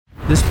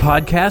This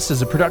podcast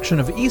is a production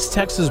of East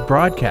Texas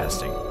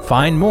Broadcasting.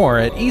 Find more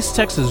at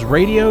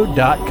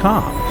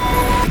easttexasradio.com.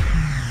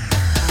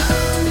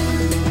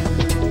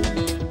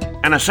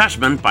 An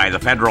assessment by the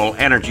Federal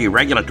Energy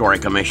Regulatory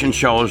Commission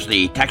shows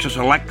the Texas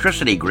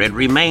electricity grid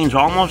remains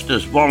almost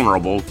as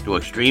vulnerable to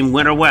extreme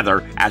winter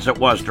weather as it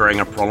was during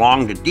a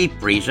prolonged deep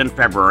freeze in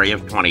February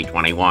of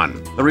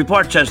 2021. The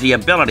report says the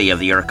ability of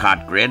the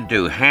ERCOT grid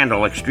to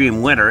handle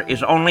extreme winter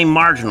is only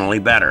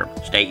marginally better.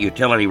 State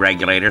utility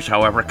regulators,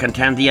 however,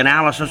 contend the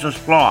analysis is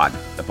flawed.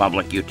 The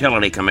Public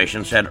Utility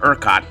Commission said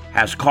ERCOT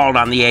has called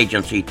on the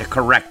agency to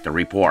correct the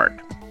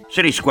report.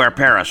 City Square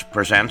Paris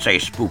presents a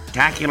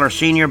spooktacular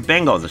senior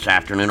bingo this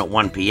afternoon at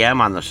 1 p.m.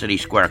 on the City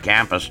Square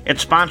campus.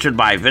 It's sponsored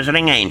by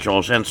Visiting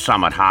Angels and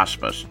Summit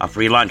Hospice. A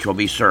free lunch will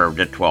be served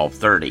at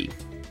 12:30.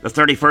 The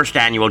 31st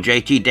annual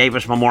J.T.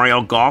 Davis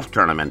Memorial Golf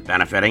Tournament,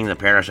 benefiting the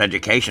Paris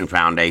Education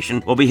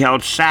Foundation, will be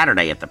held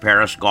Saturday at the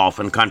Paris Golf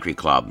and Country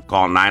Club.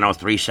 Call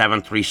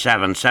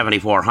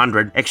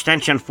 903-737-7400,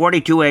 extension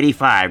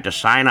 4285 to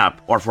sign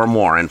up or for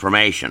more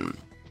information.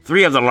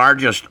 Three of the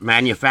largest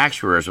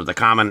manufacturers of the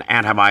common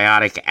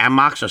antibiotic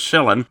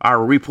amoxicillin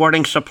are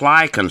reporting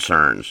supply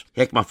concerns.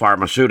 Hikma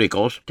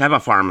Pharmaceuticals, Teva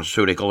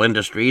Pharmaceutical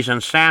Industries,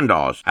 and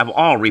Sandoz have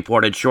all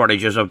reported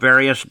shortages of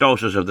various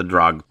doses of the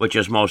drug, which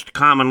is most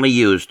commonly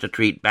used to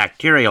treat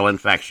bacterial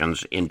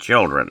infections in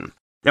children.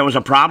 There was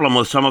a problem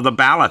with some of the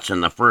ballots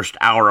in the first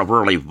hour of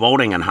early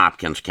voting in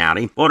Hopkins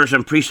County. Voters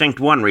in Precinct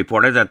 1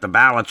 reported that the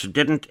ballots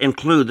didn't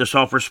include the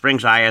Sulphur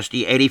Springs ISD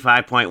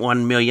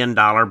 $85.1 million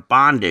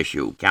bond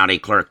issue. County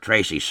Clerk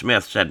Tracy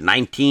Smith said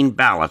 19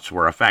 ballots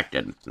were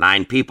affected.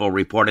 9 people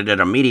reported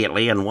it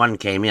immediately and 1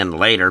 came in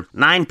later.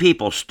 9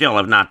 people still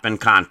have not been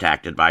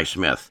contacted by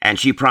Smith, and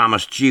she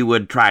promised she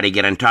would try to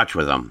get in touch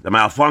with them. The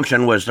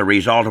malfunction was the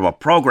result of a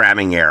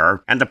programming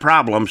error, and the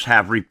problems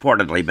have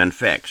reportedly been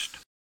fixed.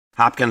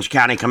 Hopkins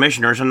County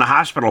Commissioners and the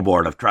Hospital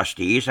Board of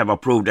Trustees have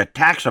approved a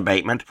tax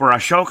abatement for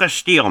Ashoka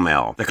Steel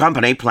Mill. The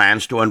company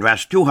plans to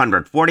invest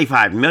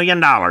 $245 million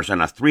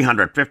in a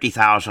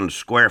 350,000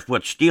 square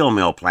foot steel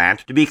mill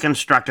plant to be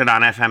constructed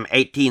on FM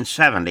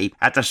 1870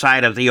 at the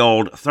site of the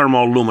old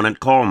thermoluminant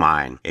coal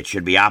mine. It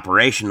should be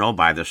operational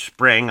by the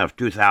spring of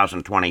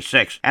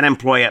 2026 and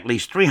employ at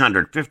least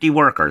 350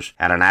 workers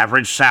at an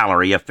average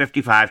salary of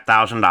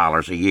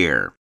 $55,000 a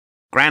year.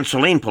 Grand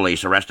Saline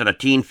police arrested a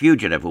teen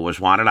fugitive who was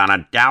wanted on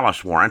a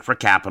Dallas warrant for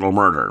capital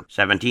murder.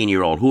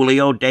 17-year-old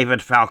Julio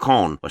David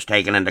Falcone was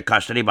taken into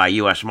custody by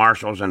U.S.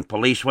 Marshals and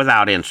police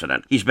without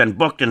incident. He's been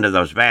booked into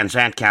the Van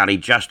Zandt County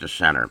Justice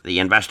Center. The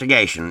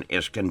investigation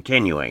is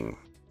continuing.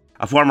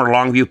 A former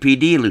Longview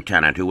PD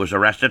lieutenant who was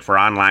arrested for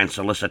online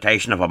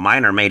solicitation of a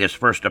minor made his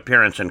first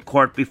appearance in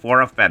court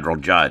before a federal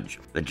judge.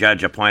 The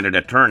judge appointed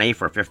attorney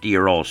for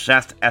 50-year-old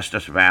Seth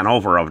Estes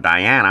Vanover of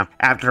Diana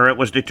after it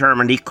was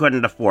determined he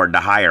couldn't afford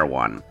to hire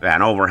one.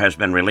 Vanover has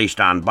been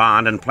released on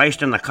bond and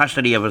placed in the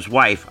custody of his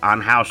wife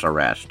on house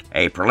arrest.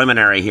 A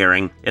preliminary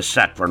hearing is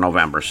set for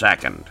November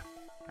 2nd.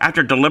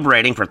 After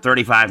deliberating for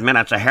 35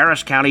 minutes, a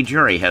Harris County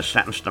jury has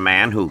sentenced the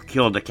man who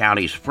killed the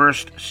county's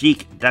first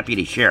Sikh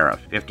deputy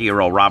sheriff.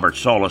 50-year-old Robert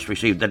Solis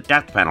received the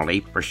death penalty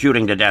for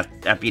shooting to death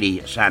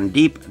Deputy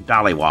Sandeep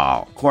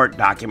Dhaliwal. Court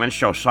documents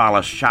show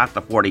Solis shot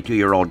the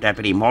 42-year-old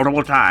deputy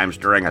multiple times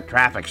during a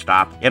traffic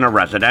stop in a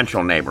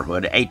residential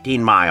neighborhood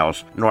 18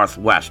 miles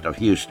northwest of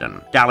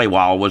Houston.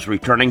 Dhaliwal was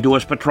returning to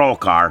his patrol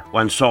car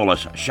when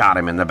Solis shot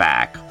him in the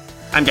back.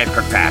 I'm Dick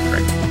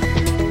Kirkpatrick.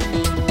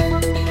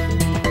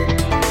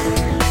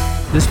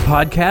 This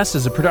podcast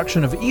is a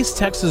production of East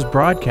Texas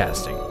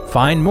Broadcasting.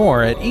 Find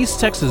more at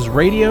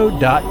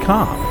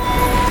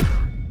easttexasradio.com.